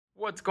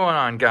What's going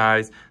on,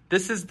 guys?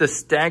 This is the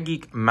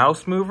Stageek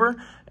Mouse Mover,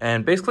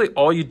 and basically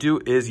all you do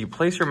is you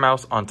place your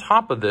mouse on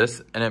top of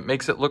this and it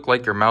makes it look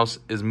like your mouse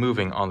is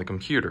moving on the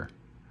computer.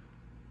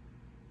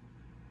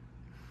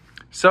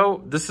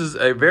 So this is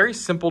a very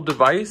simple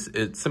device.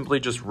 It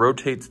simply just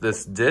rotates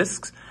this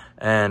disc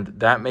and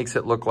that makes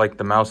it look like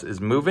the mouse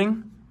is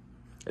moving.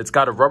 It's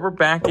got a rubber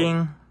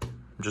backing,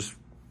 just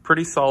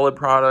pretty solid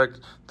product,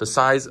 the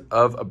size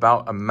of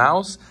about a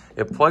mouse.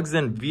 It plugs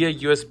in via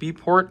USB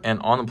port, and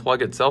on the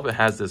plug itself, it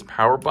has this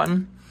power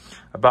button.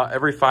 About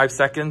every 5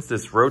 seconds,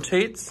 this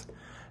rotates.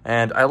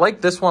 And I like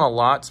this one a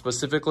lot,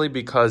 specifically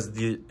because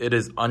it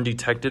is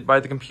undetected by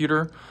the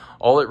computer.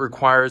 All it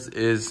requires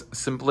is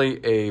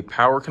simply a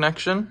power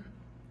connection,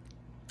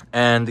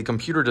 and the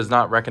computer does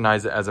not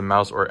recognize it as a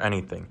mouse or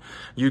anything.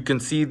 You can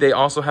see they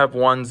also have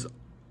ones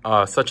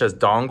such as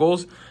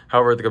dongles.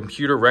 However, the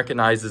computer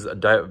recognizes a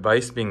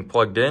device being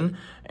plugged in,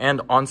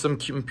 and on some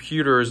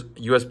computers,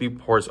 USB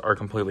ports are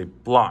completely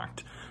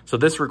blocked. So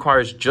this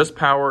requires just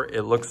power.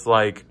 It looks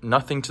like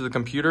nothing to the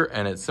computer,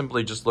 and it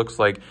simply just looks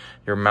like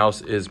your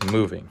mouse is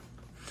moving.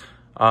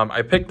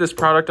 I picked this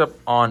product up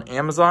on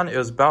Amazon. It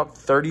was about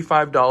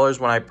 $35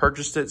 when I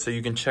purchased it, so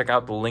you can check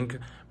out the link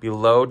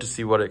below to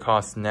see what it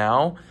costs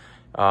now.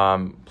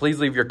 Please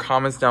leave your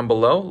comments down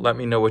below. Let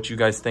me know what you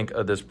guys think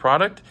of this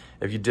product.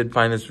 If you did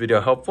find this video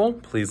helpful,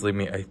 please leave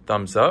me a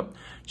thumbs up.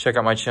 Check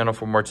out my channel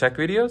for more tech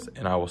videos,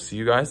 and I will see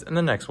you guys in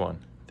the next one.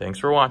 Thanks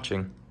for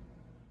watching.